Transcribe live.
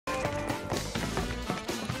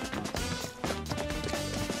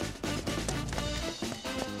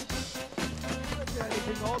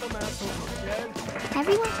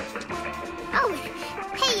Everyone? Oh,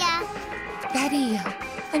 hey, Betty,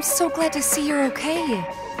 I'm so glad to see you're okay.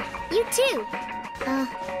 you too.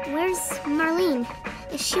 Where's Marlene?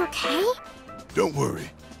 Is she okay? Don't worry.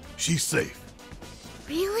 She's safe.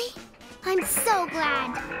 Really? I'm so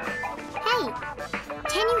glad. Hey,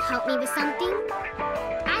 can you help me with something?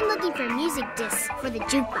 I'm looking for music discs for the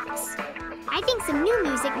jukebox. I think some new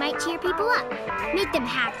music might cheer people up, make them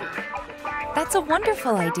happy. That's a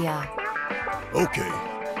wonderful idea. Okay.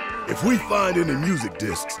 If we find any music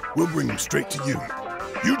discs, we'll bring them straight to you.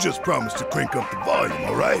 You just promise to crank up the volume,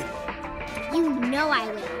 all right? You know I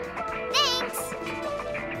will. Thanks!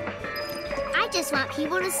 I just want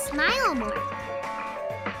people to smile more.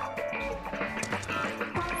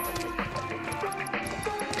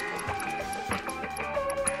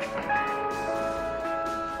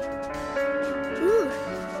 Ooh,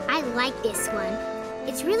 I like this one.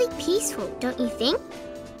 It's really peaceful, don't you think?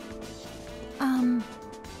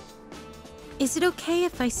 Is it okay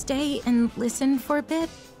if I stay and listen for a bit?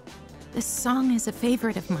 This song is a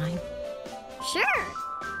favorite of mine. Sure.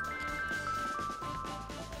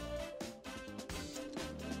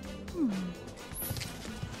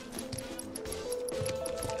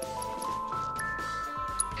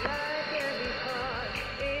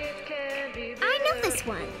 I know this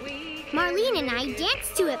one. Marlene and I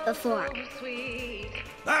danced to it before.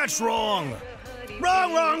 That's wrong.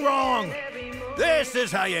 Wrong, wrong, wrong. This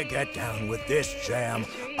is how you get down with this jam.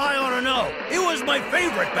 I ought to know. It was my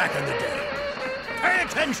favorite back in the day. Pay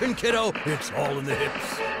attention, kiddo. It's all in the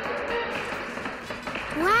hips.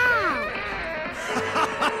 Wow.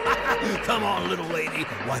 Come on, little lady.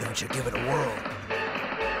 Why don't you give it a whirl?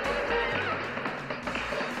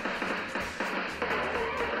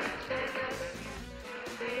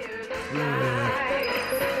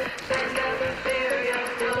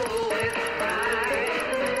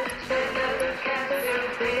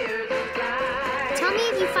 Tell me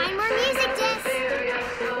if you find more music discs.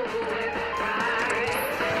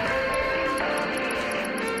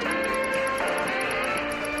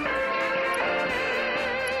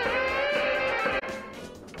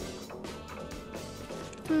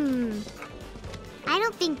 I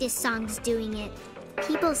don't think this song's doing it.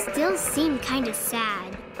 People still seem kind of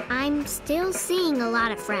sad. I'm still seeing a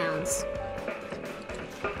lot of frowns.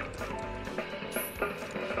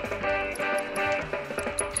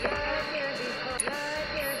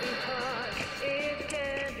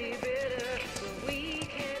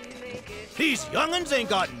 These young'uns ain't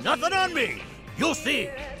got nothing on me. You'll see.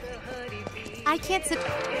 I can't sit.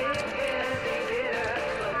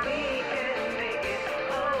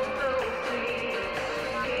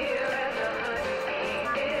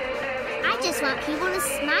 I just want people to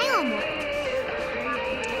smile more.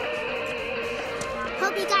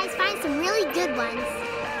 Hope you guys find some really good ones.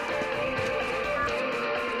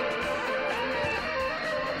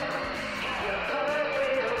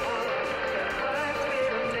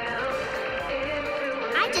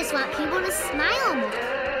 I just want people to smile more.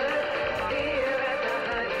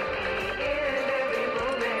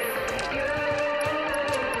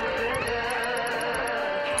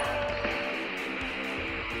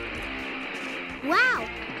 Wow,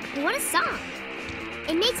 what a song.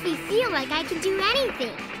 It makes me feel like I can do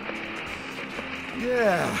anything.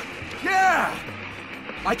 Yeah!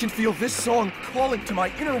 I can feel this song calling to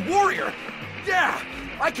my inner warrior. Yeah!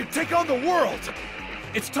 I can take on the world.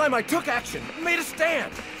 It's time I took action, made a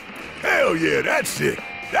stand. Hell yeah, that's it.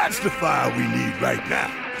 That's the fire we need right now.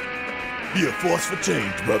 Be a force for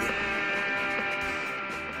change, brother.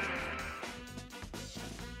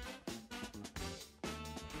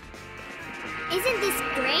 Isn't this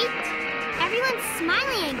great? Everyone's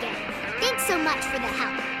smiling again. Thanks so much for the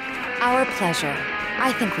help. Our pleasure.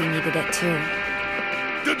 I think we needed it too.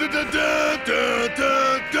 Da da da da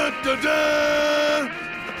da da da da.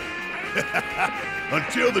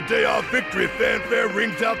 Until the day our victory fanfare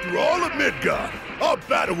rings out through all of Midgard, our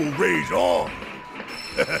battle will rage on.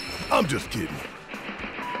 I'm just kidding.